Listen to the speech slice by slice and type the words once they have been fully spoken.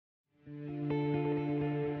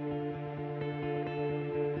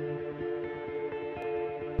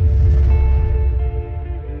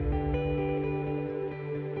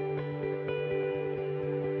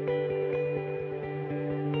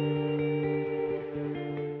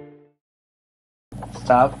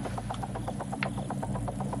stop.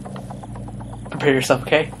 Prepare yourself,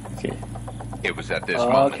 okay? Okay. It was at this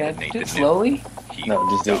moment Okay. that Do Nathan it slowly. No,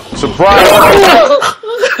 just do it. Surprise!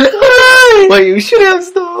 Wait, you should have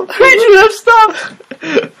stopped. We should have stopped.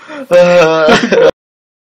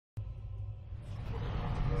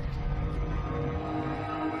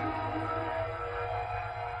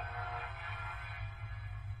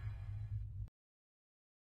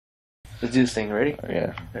 Let's do this thing. Ready?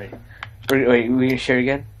 Yeah. Ready. Wait, we gonna share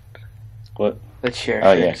again? What? Let's share.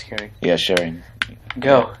 Oh, Sharing, yeah. Sharing. Yeah, sharing.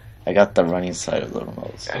 Go. I got the running side of the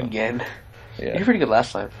remote. So. Again. Yeah. You were pretty good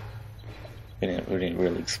last time. We didn't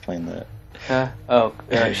really explain that. Huh? Oh,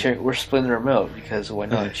 we're splitting the remote because why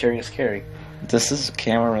not? Sharing is caring. Does this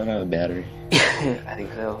camera run out of battery? I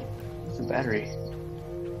think so. It's a battery.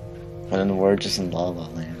 And then we're just in La La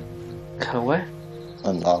Land. What?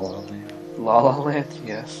 In La La Land. La La Land?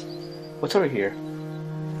 Yes. What's over here?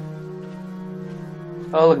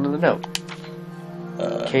 Oh, look, another note.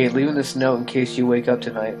 Okay, leaving this note in case you wake up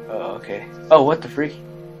tonight. Oh, okay. Oh, what the freak?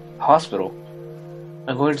 Hospital.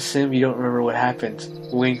 I'm going to assume you don't remember what happened.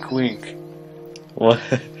 Wink, wink. What?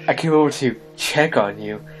 I came over to check on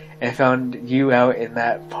you and found you out in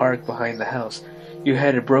that park behind the house. You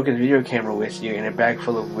had a broken video camera with you and a bag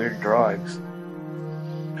full of weird drawings.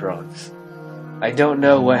 Drugs. I don't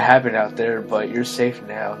know what happened out there, but you're safe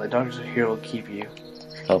now. The doctors here will keep you.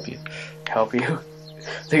 Help you. Help you?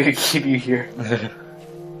 They're gonna keep you here.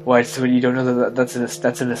 Why? So you don't know that's an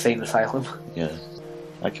insane asylum? Yeah.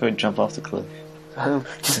 Why can't we jump off the cliff?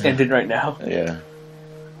 Just end it right now. Yeah.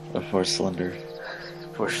 Before Slender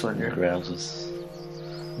Poor Slender. grabs us.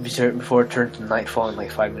 Before it turns to nightfall in like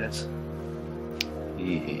 5 minutes.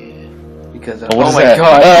 Yeah. Because What oh is my that?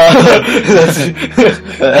 god,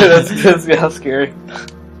 that's how scary.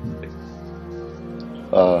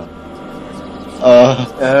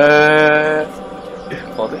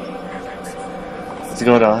 Hold it. What's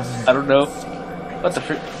going on? I don't know. What the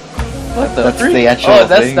freak? What the That's freak? the actual Oh,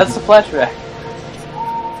 thing. that's the flashback.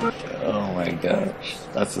 Oh my gosh.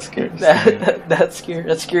 That's the scariest thing. That's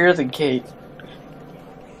scarier than Kate.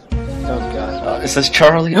 Oh god. It says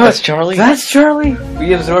Charlie? No, That's Charlie? That's Charlie!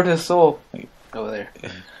 We absorbed his soul. Over there.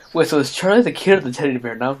 Wait, so is Charlie the kid or the teddy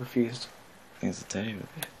bear? Now I'm confused. I think it's a teddy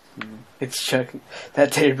bear. It's Chucky.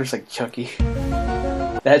 That teddy bear's like Chucky.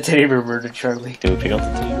 That teddy bear murdered Charlie. Do we pick up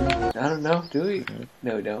the teddy bear? I don't know, do we?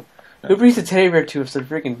 No, we don't. Who brings a teddy bear to us to the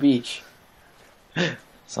freaking beach?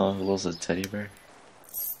 Someone who loves a teddy bear?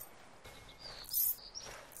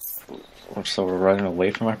 So we're running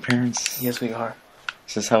away from our parents? Yes, we are.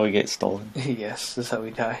 Is this how we get stolen? Yes, this is how we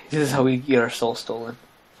die. This is how we get our soul stolen.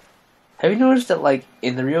 Have you noticed that, like,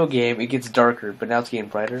 in the real game, it gets darker, but now it's getting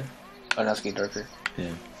brighter? Oh, now it's getting darker.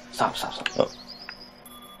 Yeah. Stop. Oh.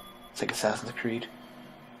 It's like Assassin's Creed.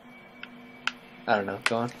 I don't know,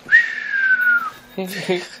 go on.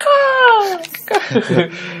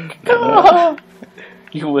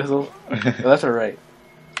 You whistle. Oh, that's alright.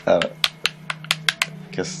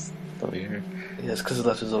 Guess over here. Yes, because the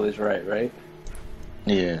left is always right?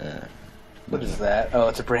 Yeah. What is that? Oh,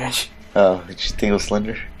 it's a branch. Oh, did you think it was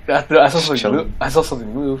Slender? I saw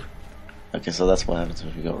something move. Okay, so that's what happens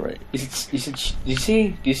if you go right. Do you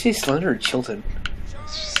see Slender or Chilton? It's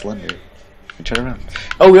just Slender. You turn around.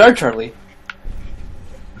 Oh, we are Charlie.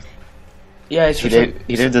 Yeah, it's He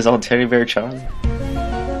named his own teddy bear Charlie?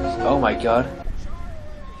 Oh my god.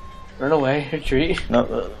 Run away, retreat.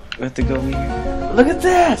 No, we have to go here. Look at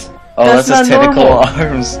that! Oh, that's not his tentacle normal.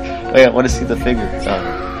 arms. Wait, I want to see the figure.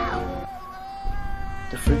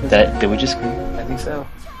 The freaking Did we just scream? I think so.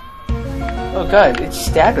 Oh god, it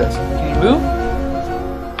stabbed us. Can you move?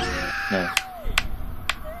 No.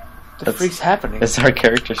 The freak's happening? It's our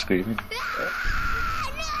character screaming.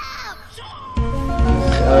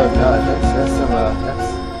 Oh god, that's some,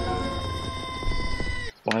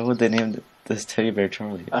 Why would they name this teddy bear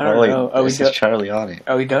Charlie? I don't know. Are we This is Charlie on it.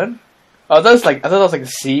 Are we done? Oh, I thought that was like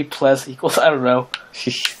C plus equals, I don't know.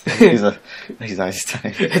 he's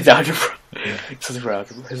Einstein. It's algebra. It's something for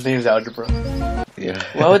algebra. His name's Algebra. Yeah.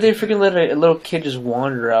 Why would they freaking let a little kid just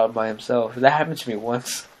wander out by himself? That happened to me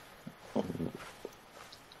once.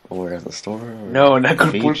 Or at the store? Or No, in the beach?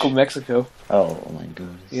 Acapulco, Mexico. Oh my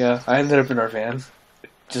goodness. Yeah, I ended up in our van,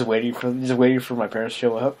 just waiting for my parents to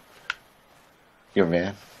show up. Your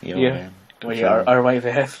van? Your Yeah. van. Well, yeah, our white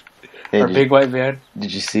van, Hey, our big white van,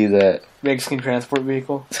 Did you see that? Mexican transport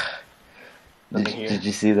vehicle. Did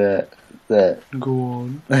you see that? Go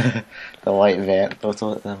on. The white van.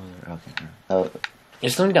 Okay.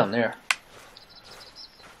 There's something down there.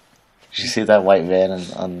 Did you see that white van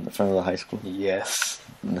on the front of the high school? Yes.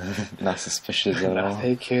 Not suspicious at all.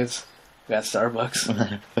 Hey kids, Got Starbucks.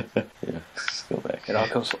 Yeah, let's go back. It all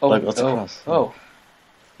comes. Oh, Look, what's across? Oh.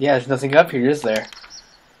 Yeah, there's nothing up here, is there?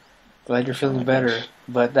 Glad you're feeling better,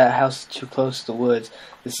 but that house is too close to the woods.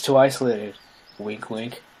 It's too isolated. Wink,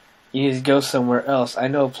 wink. You need to go somewhere else. I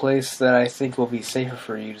know a place that I think will be safer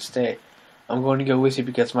for you to stay. I'm going to go with you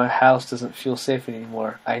because my house doesn't feel safe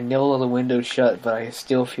anymore. I know all the windows shut, but I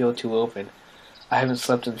still feel too open. I haven't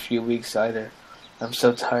slept in a few weeks either. I'm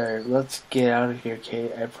so tired. Let's get out of here,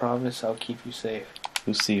 Kate. I promise I'll keep you safe.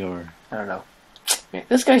 Who's CR? I don't know. Man,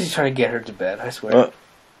 this guy's just trying to get her to bed, I swear. What?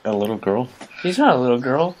 A little girl? She's not a little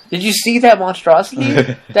girl. Did you see that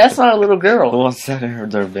monstrosity? That's not a little girl. Who wants that in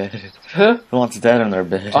their bed? Huh? Who wants that in their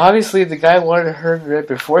bed? Obviously, the guy wanted her in bed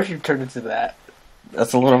before she turned into that.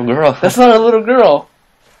 That's a little girl. That's not a little girl.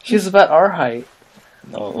 She's about our height.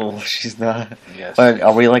 No, she's not. Yes. But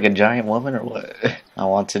are we like a giant woman or what? I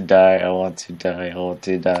want to die. I want to die. I want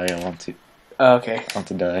to die. I want to. Okay. I want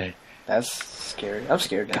to die. That's scary. I'm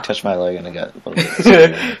scared now. I touched my leg and I got a little bit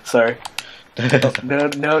scared. Sorry.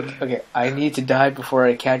 No. Okay, I need to die before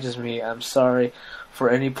it catches me. I'm sorry for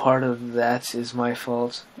any part of that is my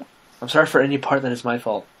fault. I'm sorry for any part that is my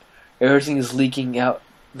fault. Everything is leaking out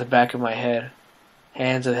the back of my head.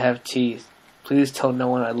 Hands that have teeth. Please tell no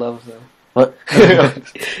one I love them. What?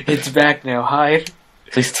 It's back now. Hide.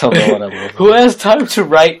 Please tell no one I love them. Who has time to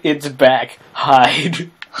write it's back? Hide.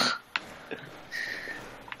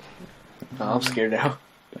 Oh, I'm scared now.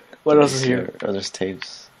 What else is here? Oh, there's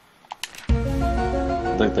tapes.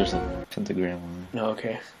 Look, there's a pentagram on it. No,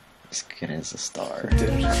 okay. This kid is a star.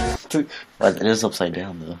 Dude. But it is upside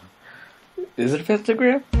down, though. Is it a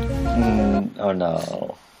pentagram? Oh,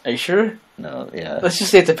 no. Are you sure? No, yeah. Let's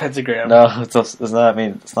just say it's a pentagram. No, it's not, I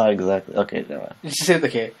mean, it's not exactly. Okay, never mind. Let's just say,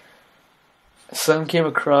 okay. Son came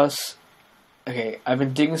across. Okay, I've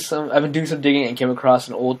been doing some digging and came across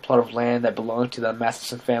an old plot of land that belonged to the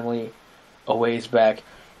Matheson family a ways back.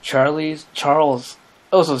 Charles.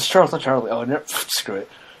 Oh, so it's Charles, not Charlie. Oh, no, screw it.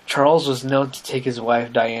 Charles was known to take his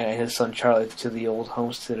wife Diana and his son Charlie to the old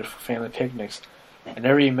homestead for family picnics. I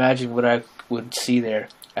never imagined what I would see there.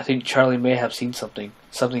 I think Charlie may have seen something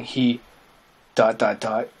he ...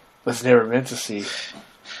 was never meant to see.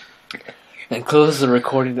 And closes the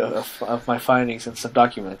recording of my findings and some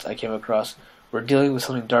documents I came across. We're dealing with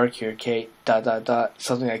something dark here, Kate ...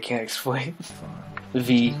 something I can't explain.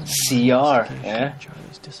 VCR, eh?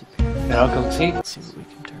 It all comes,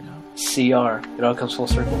 CR. It all comes full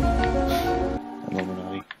circle.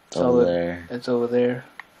 Illuminati. It's over there. It's over there.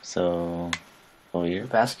 So, over here?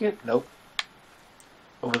 Basket? Nope.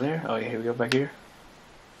 Over there? Oh yeah, here we go, back here.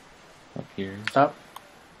 Up here. Stop.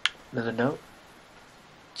 Another note.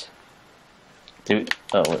 Dude,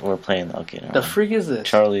 oh, we're playing. Okay, no. The freak is this?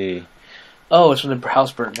 Charlie. Oh, it's when the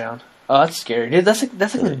house burnt down. Oh, that's scary. Dude, that's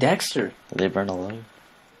like in Dexter. Did they burn alive?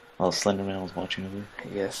 While Slender Man was watching over?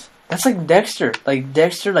 Yes. That's like Dexter. Like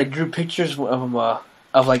Dexter drew pictures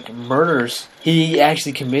of like murders he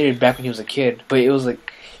actually committed back when he was a kid. But it was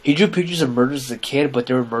like he drew pictures of murders as a kid, but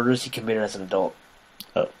they were murders he committed as an adult.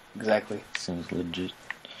 Oh. Exactly. Seems legit.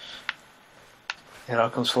 It all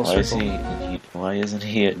comes full circle. Why isn't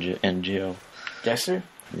he in jail? Dexter?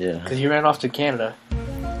 Yeah. Because he ran off to Canada.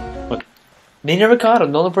 What? They never caught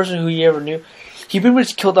him. The only person who he ever knew. He pretty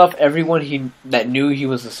much killed off everyone that knew he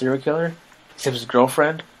was a serial killer, except his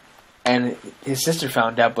girlfriend. And his sister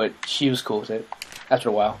found out, but she was cool with it after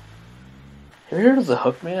a while. Have you heard of the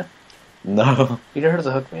Hook Man? No. You never heard of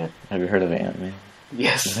the Hook Man? Have you heard of Ant-Man?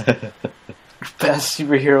 Yes. Best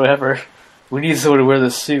superhero ever. We need someone to wear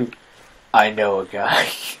the suit. I know a guy.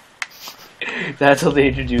 That's how they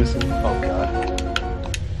introduce him. Oh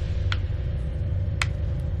god.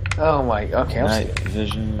 Oh my. Okay, I'm Night scared.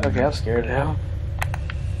 vision. Okay, I'm scared now.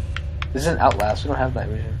 This isn't Outlast. We don't have night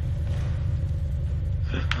vision.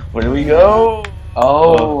 Where do we go?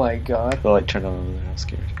 Oh my god. Well, like turn on over there. I'm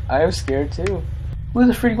scared. I am scared too. Who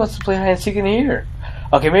the freak wants to play hide and seek in here?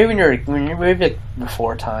 Okay, maybe when you're maybe like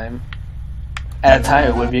before time. At a time,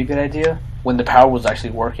 it would be a good idea when the power was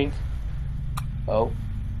actually working. Oh,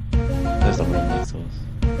 There's a room next to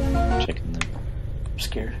us. Checking them. I'm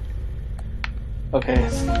scared. Okay.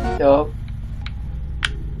 Oh.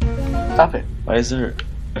 Stop it. Why is there?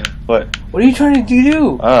 What? What are you trying to do?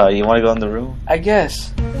 You want to go in the room? I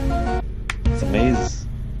guess. It's a maze.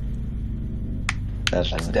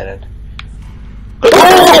 That's a dead end.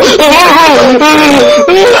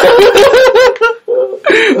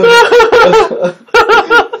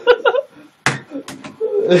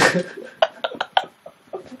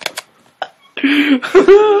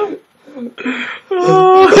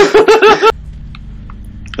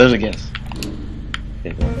 There's a guess.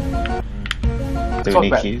 Okay, go on. Do we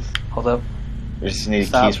need keys? Hold up. We just need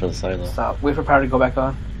Stop. keys for the silo. Stop. Wait for power to go back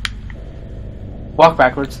on. Walk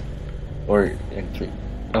backwards. Or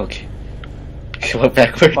okay. Walk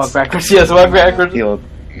backwards. Walk backwards. Yes, walk backwards. You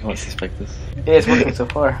won't suspect this. Yeah, it's working so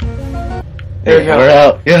far. There we go. We're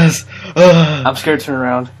out. Yes. I'm scared to turn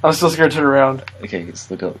around. I'm still scared to turn around. Okay, let's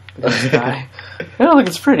look up. I don't think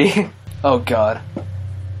it's pretty. Oh god.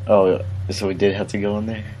 Oh, so we did have to go in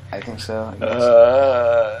there. I think so.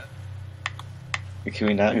 Can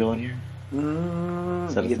we not go in here? I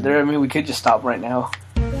mean, we could just stop right now.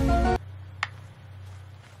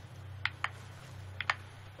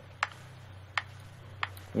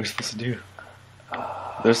 What are we supposed to do?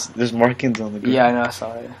 There's markings on the ground. Yeah, I know. I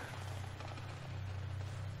saw it.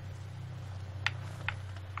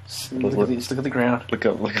 Just look at the ground. Look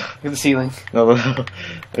up. Look at the ceiling. No.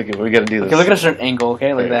 Okay, we gotta do this. Okay, look at a certain angle.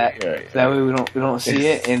 Okay, like that. Right. That way we don't see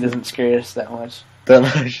it and it doesn't scare us that much. That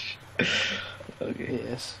much. Okay.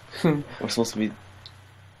 Yes. We're supposed to be.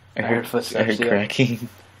 I heard footsteps. I heard cracking.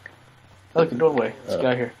 Oh, look, a doorway. Let's go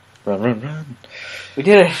out here. Run. We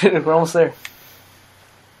did it. We're almost there.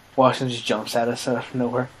 Washington just jumps at us out of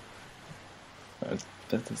nowhere. I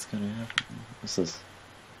bet that's gonna happen. What's this?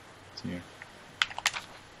 What's in here?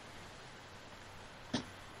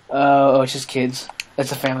 Oh, it's just kids.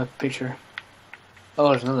 It's a family picture. Oh,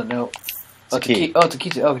 there's another note. It's a key. It's a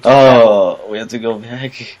key. Oh, we have to go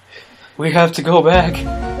back. We have to go back.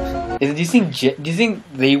 Do you think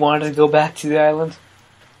they wanted to go back to the island?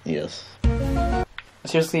 Yes.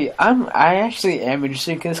 Seriously, I actually am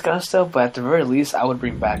interested in this kind of stuff, but at the very least, I would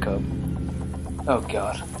bring backup. Oh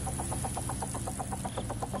god.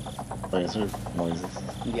 Wait, is there noises?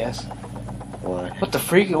 Yes. Why? What the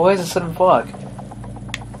freak? Why is it sudden fog?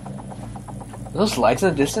 Are those lights in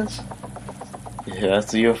the distance? Yeah,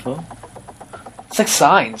 that's a UFO? It's like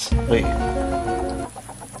signs. Wait.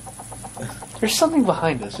 There's something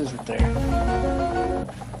behind us, isn't there?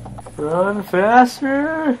 Run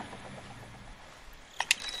faster!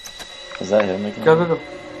 Is that him again? Go.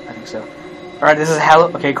 I think so. Alright, this is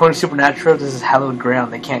hallowed. Okay, according to Supernatural, this is hallowed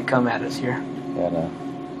ground. They can't come at us here. Yeah, no.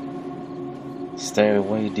 Stay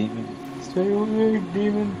away, demon. Stay away,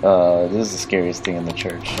 demon. This is the scariest thing in the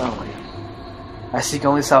church. Oh my god. I seek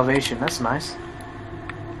only salvation. That's nice.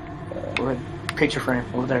 Go ahead. Picture frame.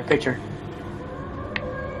 Over there. Picture.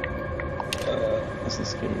 This is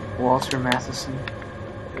scary. Walter Matheson.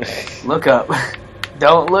 Look up.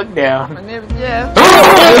 Don't look down. My name is Jeff.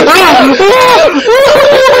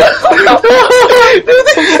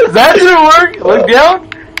 That didn't work. Look down.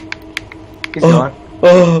 He's gone.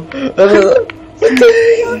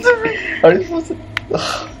 Are you supposed to?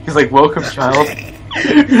 He's like, welcome, child.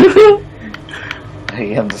 I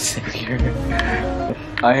am the savior.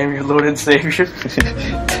 I am your Lord and Savior.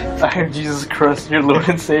 I am Jesus Christ, your Lord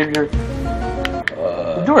and Savior.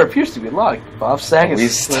 The door appears to be locked. Bob Saget. Are we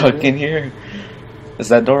stuck in here? Is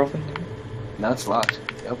that door open? No, it's locked.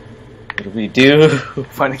 Yep. What do we do?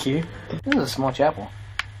 Find a key. This is a small chapel.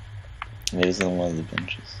 Maybe it's on one of the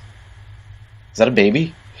benches. Is that a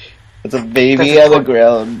baby? It's a baby on the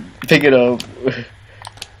ground. Pick it up.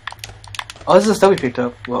 Oh, this is the stuff we picked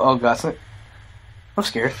up. Well, oh god, I'm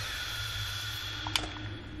scared.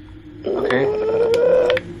 Okay.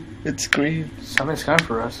 It screams. Something's coming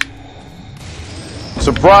for us.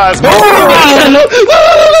 Surprise! I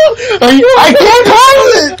can't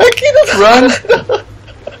handle it! I can't run!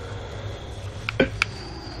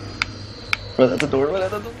 Run out the door, run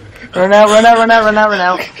out the door. Run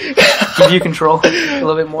out. Give you control a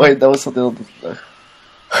little bit more. Wait, that was something else.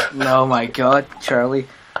 No, my god, Charlie.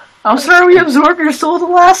 I'm sorry we absorbed your soul the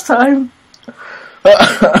last time.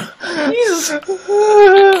 Jesus.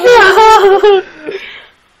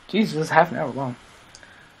 Jesus, this is half an hour long.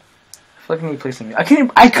 I feel like I need to play something.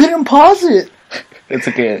 I couldn't pause it. It's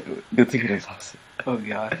okay. Good thing you didn't pause it. Oh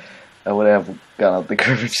god. I would have got out the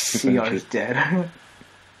courage to CR is dead.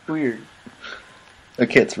 Weird. I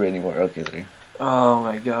can't spray anymore. Okay, there. Oh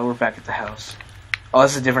my god, we're back at the house. Oh,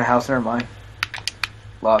 this is a different house. Never mind.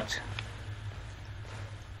 Locked.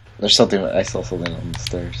 There's something. I saw something on the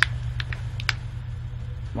stairs.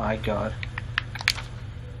 My god.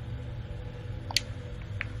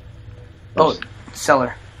 Oh,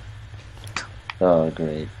 cellar. Oh,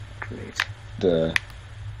 great. Great.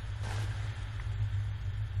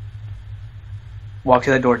 Walk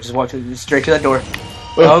to that door. Just straight to that door.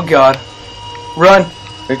 Oh god. Run.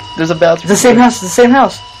 There's a bathroom. It's the same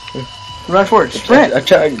house. Run for it. Sprint. I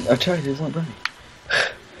tried. It won't run.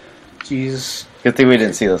 Jesus. Good thing we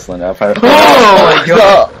didn't see this, Slender. Oh my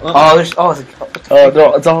god. No. It's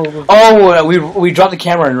No, it's all over. Oh, we dropped the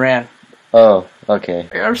camera and ran. Oh, okay.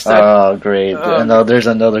 I'm stuck. Oh, great. There's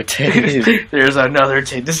another tape. There's another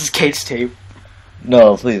tape. This is Kate's tape.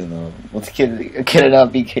 No, please no. Can it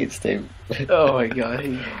not be Kate's tape? Oh my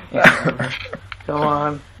god. Come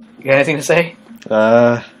on. You got anything to say?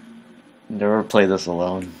 Never play this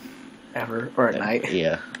alone. Ever. Or at night.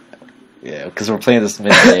 Yeah. Yeah, because we're playing this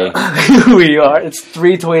midday. We are. It's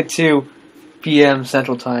 3:22 p.m.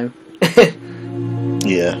 Central Time.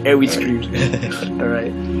 Yeah. And we screwed.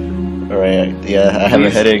 Alright. Alright, yeah, I have a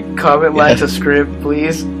headache. Comment, like, subscribe,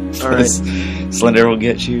 please. Alright. Slender will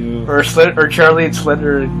get you. Or Charlie and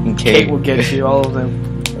Slender and Kate will get you, all of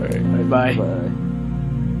them. Alright. Bye.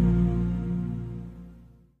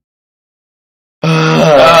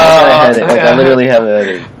 I literally have a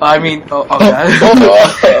headache. I mean, oh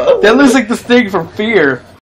god. That looks like this thing from Fear.